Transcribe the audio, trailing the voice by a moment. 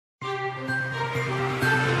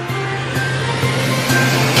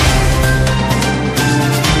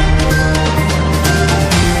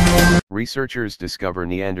Researchers discover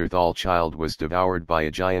Neanderthal child was devoured by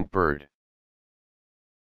a giant bird.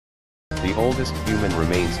 The oldest human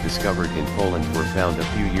remains discovered in Poland were found a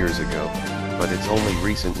few years ago, but it's only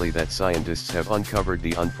recently that scientists have uncovered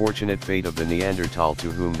the unfortunate fate of the Neanderthal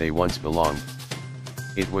to whom they once belonged.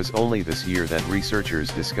 It was only this year that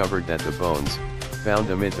researchers discovered that the bones,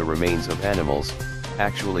 found amid the remains of animals,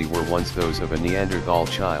 actually were once those of a Neanderthal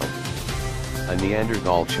child. A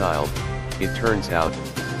Neanderthal child, it turns out,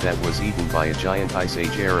 that was eaten by a giant Ice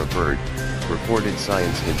Age-era bird, reported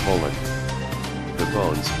Science in Poland. The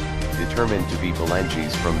bones, determined to be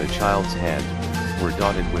phalanges from the child's hand, were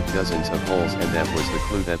dotted with dozens of holes, and that was the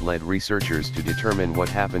clue that led researchers to determine what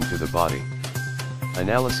happened to the body.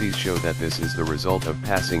 Analyses show that this is the result of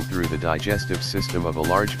passing through the digestive system of a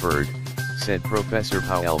large bird, said Professor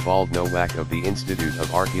Valde-Nowak of the Institute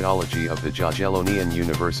of Archaeology of the Jagiellonian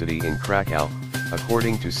University in Krakow,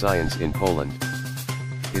 according to Science in Poland.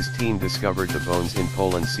 His team discovered the bones in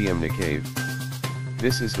Poland's Siemna cave.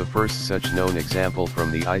 This is the first such known example from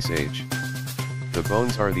the Ice Age. The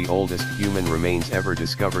bones are the oldest human remains ever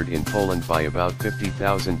discovered in Poland by about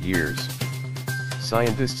 50,000 years.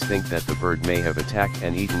 Scientists think that the bird may have attacked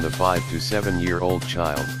and eaten the 5 to 7-year-old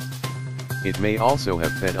child. It may also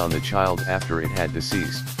have fed on the child after it had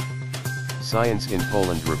deceased. Science in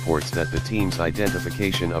Poland reports that the team's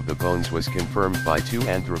identification of the bones was confirmed by two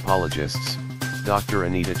anthropologists, Dr.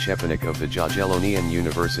 Anita Chepanik of the Jagiellonian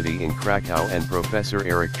University in Krakow and Professor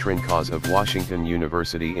Eric Trinkoz of Washington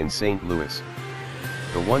University in St. Louis.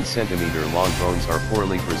 The 1 centimeter long bones are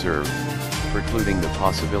poorly preserved, precluding the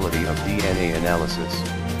possibility of DNA analysis.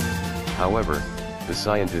 However, the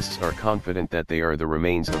scientists are confident that they are the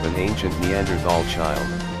remains of an ancient Neanderthal child.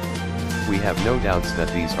 We have no doubts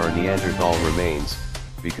that these are Neanderthal remains,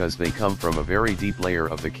 because they come from a very deep layer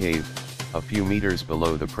of the cave, a few meters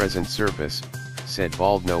below the present surface, said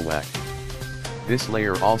Valde-Nowak. This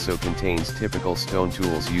layer also contains typical stone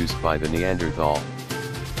tools used by the Neanderthal.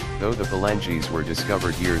 Though the phalanges were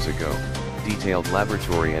discovered years ago, detailed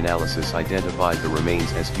laboratory analysis identified the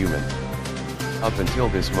remains as human. Up until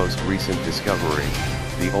this most recent discovery,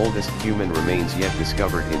 the oldest human remains yet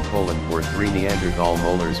discovered in Poland were 3 Neanderthal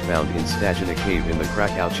molars found in Stajina cave in the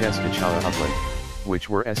Krakow-Czestochowa upland, which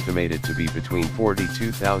were estimated to be between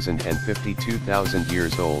 42,000 and 52,000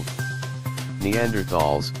 years old.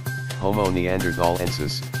 Neanderthals, Homo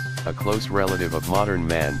neanderthalensis, a close relative of modern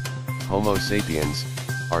man, Homo sapiens,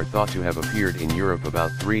 are thought to have appeared in Europe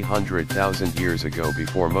about 300,000 years ago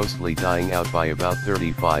before mostly dying out by about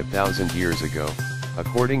 35,000 years ago,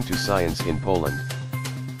 according to Science in Poland.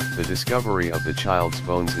 The discovery of the child's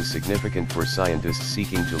bones is significant for scientists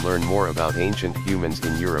seeking to learn more about ancient humans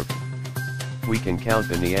in Europe. We can count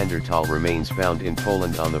the Neanderthal remains found in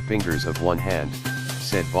Poland on the fingers of one hand,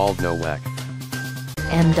 said Valde-Nowak.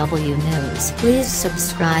 MW News. Please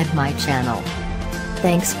subscribe my channel.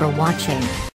 Thanks for watching.